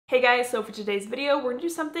Hey guys, so for today's video, we're gonna do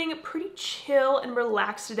something pretty chill and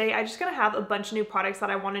relaxed today. I just gonna have a bunch of new products that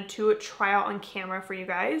I wanted to try out on camera for you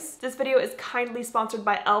guys. This video is kindly sponsored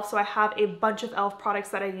by e.l.f, so I have a bunch of e.l.f products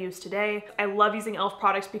that I use today. I love using e.l.f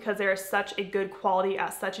products because they are such a good quality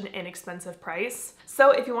at such an inexpensive price.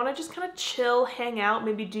 So if you wanna just kind of chill, hang out,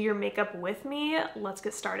 maybe do your makeup with me, let's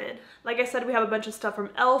get started. Like I said, we have a bunch of stuff from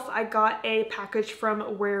e.l.f. I got a package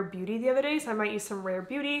from Rare Beauty the other day, so I might use some Rare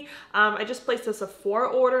Beauty. I just placed a Sephora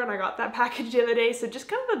order and I got that package the other day, so just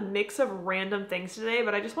kind of a mix of random things today,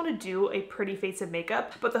 but I just want to do a pretty face of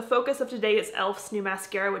makeup. But the focus of today is e.l.f.'s new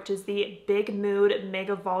mascara, which is the Big Mood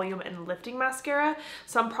Mega Volume and Lifting Mascara.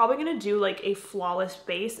 So I'm probably going to do like a flawless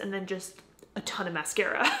base and then just a ton of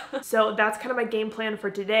mascara. So that's kind of my game plan for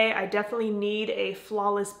today. I definitely need a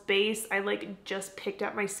flawless base. I like just picked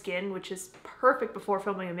up my skin, which is perfect before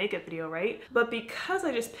filming a makeup video, right? But because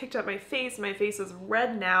I just picked up my face is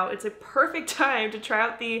red now, it's a perfect time to try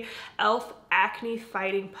out the e.l.f. Acne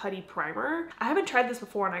Fighting Putty Primer. I haven't tried this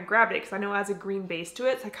before and I grabbed it because I know it has a green base to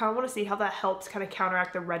it, so I kind of want to see how that helps kind of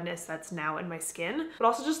counteract the redness that's now in my skin. But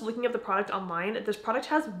also just looking at the product online, this product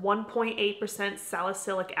has 1.8%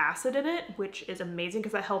 salicylic acid in it, which is amazing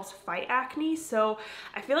because that helps fight acne. So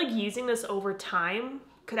I feel like using this over time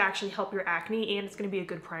could actually help your acne, and it's going to be a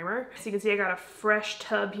good primer. So you can see I got a fresh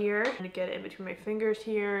tub here. I'm going to get it in between my fingers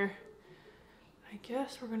here. I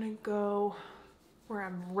guess we're going to go where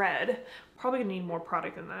I'm red. Probably gonna need more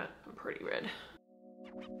product than that. I'm pretty red.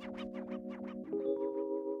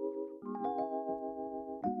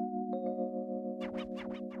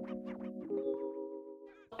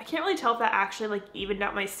 I can't really tell if that actually like evened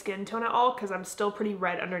out my skin tone at all because I'm still pretty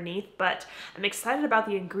red underneath, but I'm excited about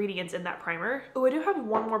the ingredients in that primer. Oh, I do have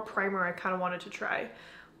one more primer I kind of wanted to try.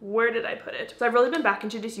 Where did I put it? So I've really been back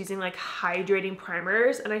into just using like hydrating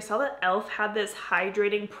primers, and I saw that e.l.f. had this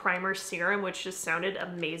hydrating primer serum, which just sounded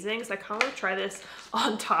amazing. So I kind of want to try this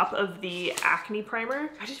on top of the acne primer.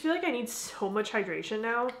 I just feel like I need so much hydration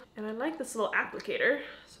now, and I like this little applicator.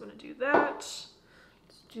 So I'm gonna do that. Let's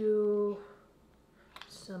do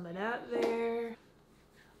some of that there.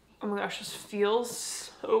 Oh my gosh, this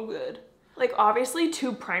feels so good. Like obviously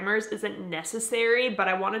 2 primers isn't necessary, but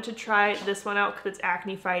I wanted to try this one out because it's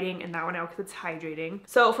acne fighting and that one out because it's hydrating.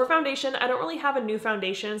 So for foundation, I don't really have a new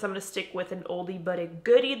foundation, so I'm gonna stick with an oldie but a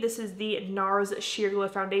goodie. This is the NARS Sheer Glow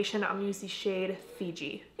Foundation. I'm gonna use the shade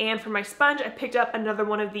Fiji. And for my sponge, I picked up another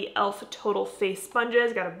one of the e.l.f. Total Face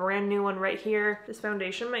sponges. Got a brand new one right here. This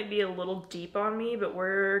foundation might be a little deep on me, but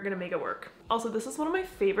we're gonna make it work. Also, this is one of my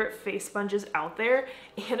favorite face sponges out there,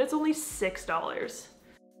 and it's only $6.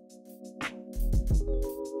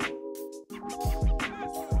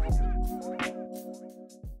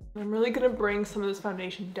 I'm really gonna bring some of this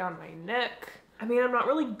foundation down my neck. I mean, I'm not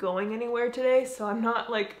really going anywhere today, so I'm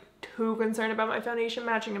not like too concerned about my foundation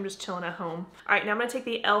matching. I'm just chilling at home. All right, now I'm gonna take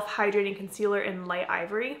the e.l.f. Hydrating Concealer in Light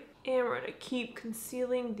Ivory, and we're gonna keep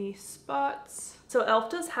concealing these spots. So e.l.f.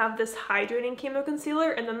 does have this hydrating camo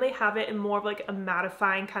concealer, and then they have it in more of like a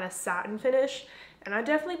mattifying kind of satin finish. And I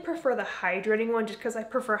definitely prefer the hydrating one just because I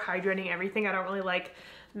prefer hydrating everything. I don't really like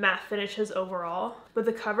matte finishes overall, but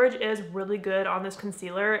the coverage is really good on this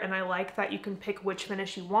concealer, and I like that you can pick which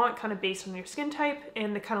finish you want kind of based on your skin type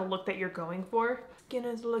and the kind of look that you're going for. Skin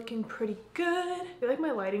is looking pretty good. I feel like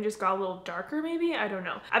my lighting just got a little darker maybe, I don't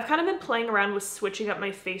know. I've kind of been playing around with switching up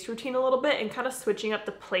my face routine a little bit and kind of switching up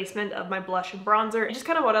the placement of my blush and bronzer. It's just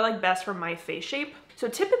kind of what I like best for my face shape. So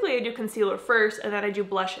typically I do concealer first and then I do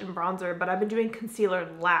blush and bronzer, but I've been doing concealer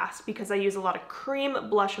last because I use a lot of cream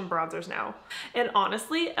blush and bronzers now. And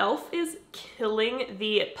honestly, e.l.f. is killing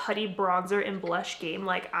the putty bronzer and blush game.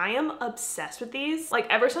 Like I am obsessed with these. Like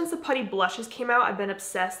ever since the putty blushes came out, I've been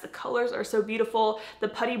obsessed. The colors are so beautiful. The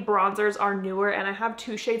putty bronzers are newer, and I have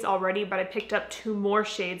 2 shades already, but I picked up 2 more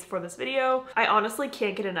shades for this video. I honestly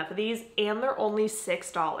can't get enough of these, and they're only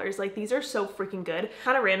 $6. Like these are so freaking good.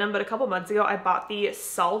 Kind of random, but a couple months ago I bought the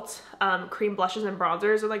Salt cream blushes and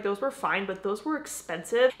bronzers, and like those were fine, but those were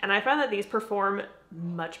expensive, and I find that these perform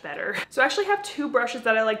much better. So I actually have 2 brushes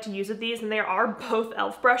that I like to use with these, and they are both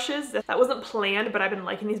e.l.f. brushes. That wasn't planned, but I've been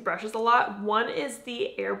liking these brushes a lot. One is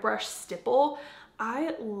the Airbrush Stipple.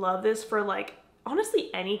 I love this for like honestly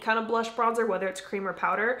any kind of blush bronzer, whether it's cream or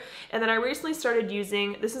powder. And then I recently started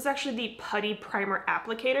using, this is actually the Putty Primer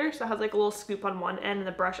Applicator, so it has like a little scoop on one end and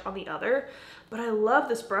the brush on the other. But I love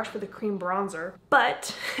this brush for the cream bronzer.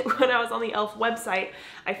 But when I was on the e.l.f. website,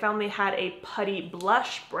 I found they had a putty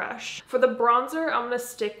blush brush. For the bronzer, I'm gonna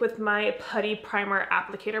stick with my Putty Primer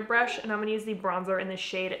Applicator brush, and I'm gonna use the bronzer in the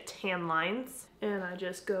shade Tan Lines. And I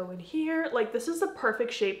just go in here. Like, this is the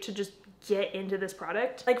perfect shape to just get into this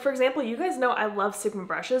product. Like, for example, you guys know I love Sigma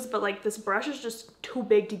brushes, but like this brush is just too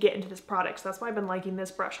big to get into this product, so that's why I've been liking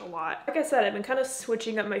this brush a lot. Like I said, I've been kind of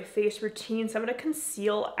switching up my face routine, so I'm gonna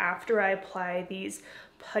conceal after I apply these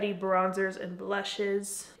putty bronzers and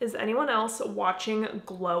blushes. Is anyone else watching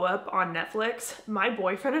Glow Up on Netflix? My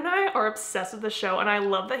boyfriend and I are obsessed with the show, and I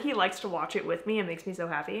love that he likes to watch it with me. It makes me so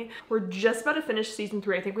happy. We're just about to finish season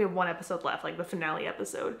 3. I think we have 1 episode left, like the finale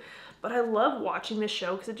episode. But I love watching this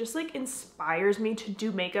show because it just like inspires me to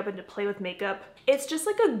do makeup and to play with makeup. It's just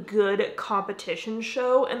like a good competition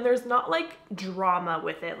show, and there's not like drama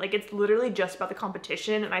with it. Like, it's literally just about the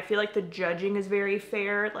competition, and I feel like the judging is very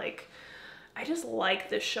fair. Like, I just like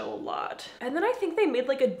this show a lot. And then I think they made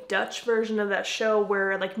like a Dutch version of that show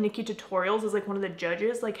where like Nikki Tutorials is like one of the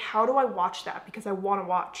judges. Like, how do I watch that? Because I want to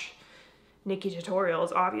watch Nikki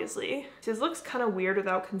Tutorials, obviously. So this looks kind of weird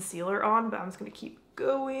without concealer on, but I'm just gonna keep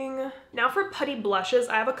going. Now for putty blushes,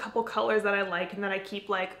 I have a couple colors that I like and that I keep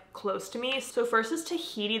like close to me. So first is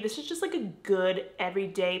Tahiti. This is just like a good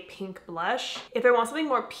everyday pink blush. If I want something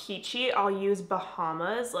more peachy, I'll use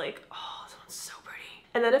Bahamas. Like, oh, this one's so pretty.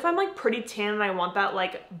 And then if I'm like pretty tan and I want that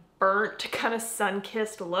like burnt kind of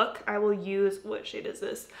sun-kissed look, I will use, what shade is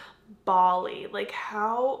this? Bali. Like,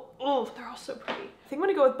 how, oh, they're all so pretty. I think I'm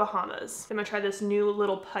gonna go with Bahamas. I'm gonna try this new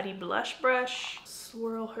little putty blush brush.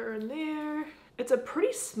 Swirl her in there. It's a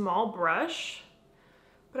pretty small brush,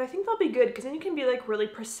 but I think they'll be good because then you can be like really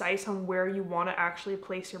precise on where you want to actually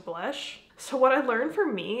place your blush. So what I learned for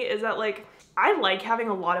me is that like, I like having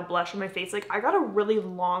a lot of blush on my face. Like, I got a really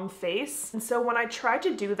long face. And so when I tried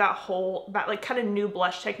to do that like kind of new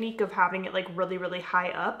blush technique of having it like really, really high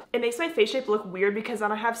up, it makes my face shape look weird because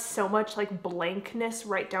then I have so much like blankness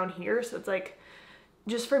right down here. So it's like,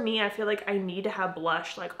 just for me, I feel like I need to have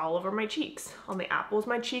blush like all over my cheeks, on the apples of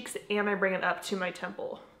my cheeks, and I bring it up to my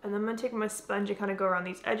temple. And then I'm gonna take my sponge and kind of go around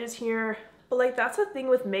these edges here. But like, that's the thing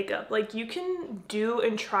with makeup. Like, you can do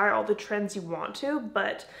and try all the trends you want to,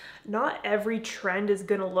 but not every trend is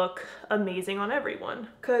gonna look amazing on everyone,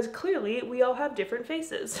 because clearly we all have different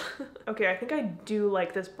faces. Okay, I think I do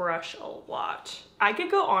like this brush a lot. I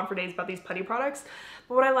could go on for days about these putty products,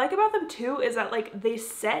 but what I like about them too is that like they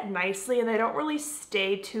set nicely and they don't really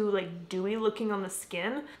stay too like dewy looking on the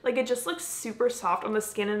skin. Like, it just looks super soft on the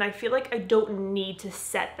skin, and I feel like I don't need to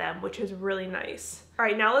set them, which is really nice. All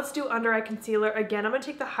right, now let's do under eye concealer. Again, I'm gonna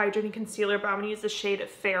take the hydrating concealer, but I'm gonna use the shade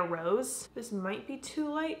Fair Rose. This might be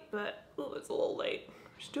too light, but oh, it's a little light.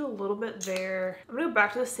 Just do a little bit there. I'm gonna go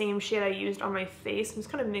back to the same shade I used on my face. I'm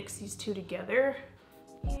just gonna mix these two together.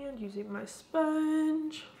 And using my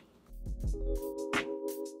sponge.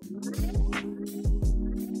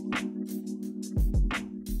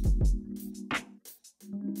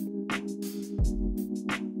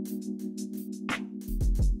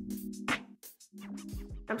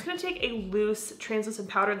 I'm just gonna take a loose translucent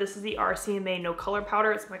powder. This is the RCMA No Color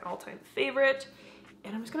Powder. It's my all-time favorite.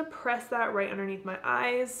 And I'm just gonna press that right underneath my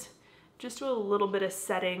eyes. Just do a little bit of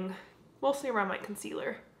setting, mostly around my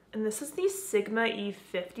concealer. And this is the Sigma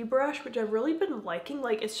E50 brush, which I've really been liking.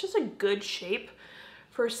 Like, it's just a good shape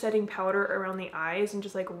for setting powder around the eyes and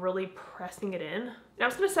just like really pressing it in. Now I'm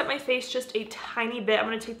just gonna set my face just a tiny bit. I'm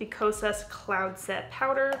gonna take the Kosas Cloud Set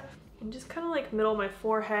powder and just kind of like middle of my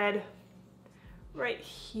forehead, right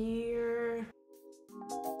here.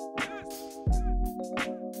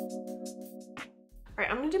 All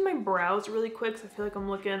right, I'm gonna do my brows really quick because I feel like I'm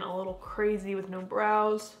looking a little crazy with no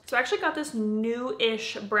brows. So I actually got this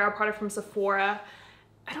new-ish brow product from Sephora.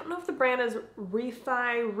 I don't know if the brand is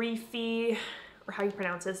Refy, or how you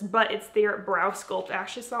pronounce this, but it's their brow sculpt. I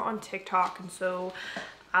actually saw it on TikTok, and so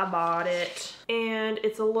I bought it. And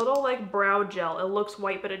it's a little like brow gel. It looks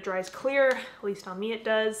white, but it dries clear. At least on me it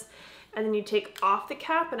does. And then you take off the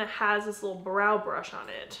cap and it has this little brow brush on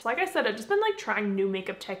it. So like I said, I've just been like trying new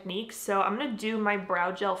makeup techniques. So I'm gonna do my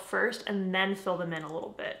brow gel first and then fill them in a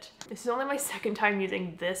little bit. This is only my second time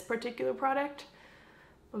using this particular product.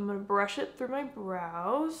 I'm gonna brush it through my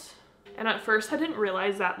brows. And at first I didn't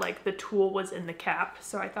realize that like the tool was in the cap.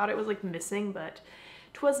 So I thought it was like missing, but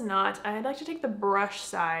it was not. I'd like to take the brush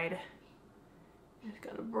side. Just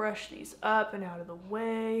gonna brush these up and out of the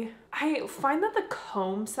way. I find that the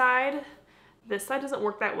comb side, this side doesn't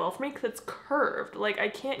work that well for me because it's curved. Like, I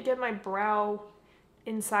can't get my brow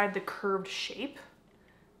inside the curved shape.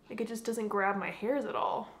 Like, it just doesn't grab my hairs at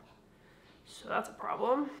all. So that's a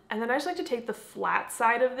problem. And then I just like to take the flat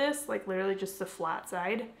side of this, like literally just the flat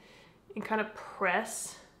side, and kind of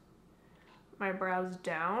press my brows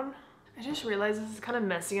down. I just realized this is kind of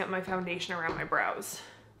messing up my foundation around my brows.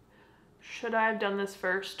 Should I have done this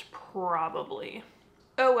first? Probably.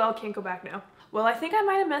 Oh well, can't go back now. Well, I think I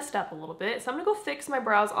might have messed up a little bit, so I'm gonna go fix my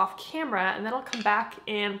brows off camera and then I'll come back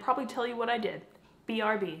and probably tell you what I did.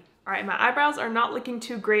 BRB. All right, my eyebrows are not looking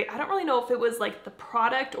too great. I don't really know if it was like the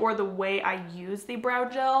product or the way I used the brow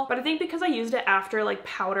gel, but I think because I used it after like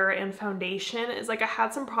powder and foundation, is like I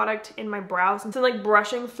had some product in my brows, and so like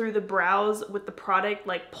brushing through the brows with the product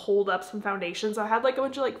like pulled up some foundation. So I had like a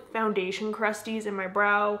bunch of like foundation crusties in my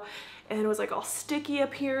brow, and it was like all sticky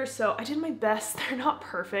up here. So I did my best. They're not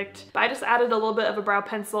perfect, but I just added a little bit of a brow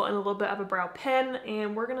pencil and a little bit of a brow pen,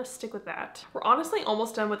 and we're gonna stick with that. We're honestly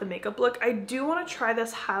almost done with the makeup look. I do want to try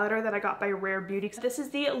this highlighter that I got by Rare Beauty. This is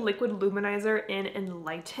the liquid luminizer in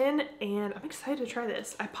Enlighten, and I'm excited to try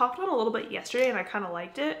this. I popped on a little bit yesterday and I kind of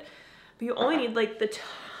liked it, but you only need like the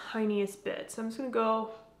tiniest bit. So I'm just gonna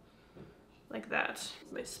go like that.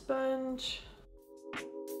 My sponge.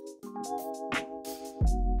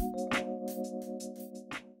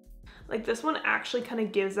 Like this one actually kind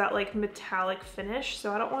of gives that like metallic finish,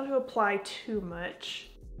 so I don't want to apply too much.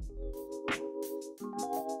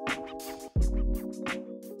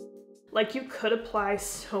 Like you could apply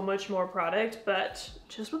so much more product, but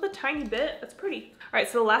just with a tiny bit, that's pretty. All right,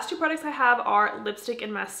 so the last two products I have are lipstick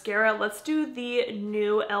and mascara. Let's do the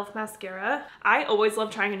new e.l.f. mascara. I always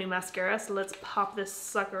love trying a new mascara, so let's pop this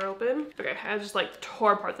sucker open. Okay, I just like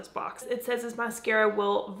tore apart this box. It says this mascara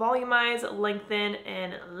will volumize, lengthen,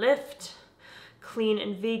 and lift. Clean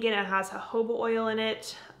and vegan. It has jojoba oil in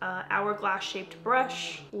it. Hourglass shaped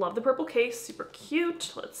brush. Love the purple case, super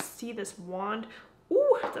cute. Let's see this wand.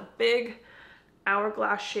 Ooh, it's a big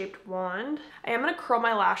hourglass shaped wand. I am gonna curl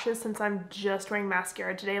my lashes since I'm just wearing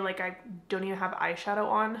mascara today. Like I don't even have eyeshadow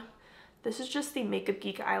on. This is just the Makeup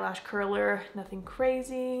Geek eyelash curler, nothing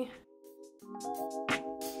crazy.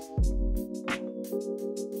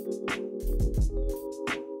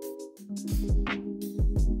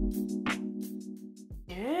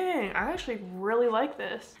 I actually really like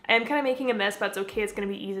this. I am kind of making a mess, but it's okay. It's going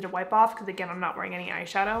to be easy to wipe off because again, I'm not wearing any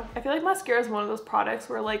eyeshadow. I feel like mascara is one of those products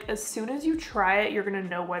where like as soon as you try it, you're going to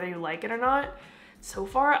know whether you like it or not. So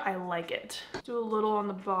far, I like it. Do a little on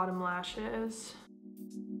the bottom lashes.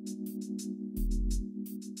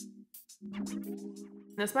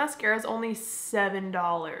 This mascara is only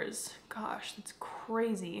 $7. Gosh, that's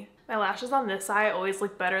crazy. My lashes on this eye always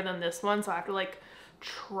look better than this one, so I have to like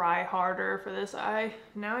try harder for this eye.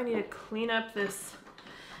 Now I need to clean up this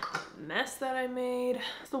mess that I made.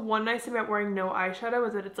 So the one nice thing about wearing no eyeshadow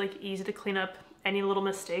is that it's like easy to clean up any little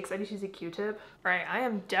mistakes. I just use a Q-tip. All right, I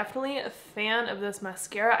am definitely a fan of this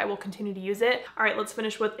mascara. I will continue to use it. All right, let's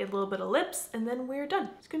finish with a little bit of lips and then we're done.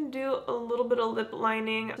 Just gonna do a little bit of lip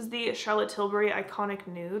lining. This is the Charlotte Tilbury Iconic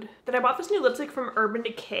Nude. Then I bought this new lipstick from Urban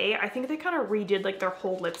Decay. I think they kind of redid like their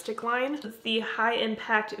whole lipstick line. It's the High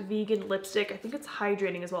Impact Vegan Lipstick. I think it's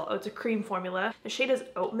hydrating as well. Oh, it's a cream formula. The shade is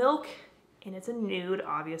Oat Milk and it's a nude,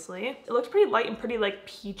 obviously. It looks pretty light and pretty like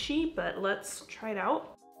peachy, but let's try it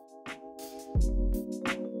out. I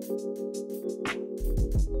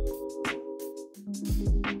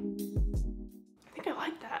think I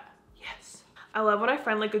like that. Yes. I love when I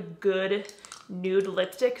find like a good nude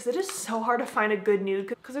lipstick because it is so hard to find a good nude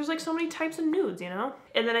because there's like so many types of nudes, you know?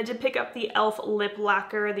 And then I did pick up the e.l.f. lip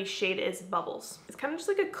lacquer. The shade is Bubbles. It's kind of just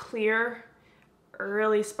like a clear,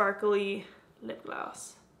 really sparkly lip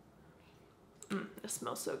gloss. It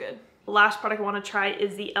smells so good. The last product I want to try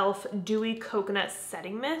is the e.l.f. Dewy Coconut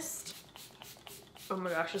Setting Mist. Oh my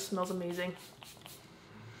gosh, this smells amazing.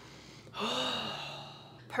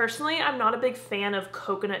 Personally, I'm not a big fan of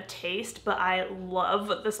coconut taste, but I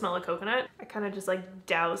love the smell of coconut. I kind of just like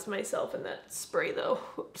doused myself in that spray though.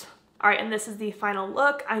 Whoops. All right, and this is the final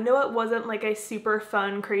look. I know it wasn't like a super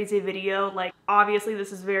fun, crazy video. Like obviously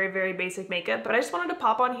this is very, very basic makeup, but I just wanted to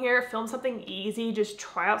pop on here, film something easy, just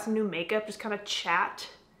try out some new makeup, just kind of chat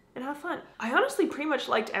and have fun. I honestly pretty much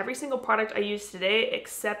liked every single product I used today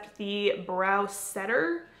except the brow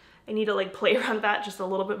setter. I need to like play around with that just a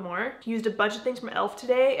little bit more. Used a bunch of things from e.l.f.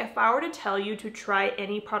 today. If I were to tell you to try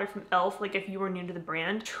any product from e.l.f., like if you were new to the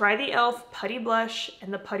brand, try the e.l.f. Putty Blush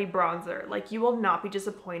and the Putty Bronzer. Like you will not be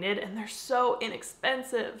disappointed and they're so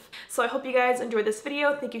inexpensive. So I hope you guys enjoyed this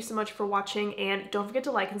video. Thank you so much for watching and don't forget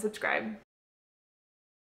to like and subscribe.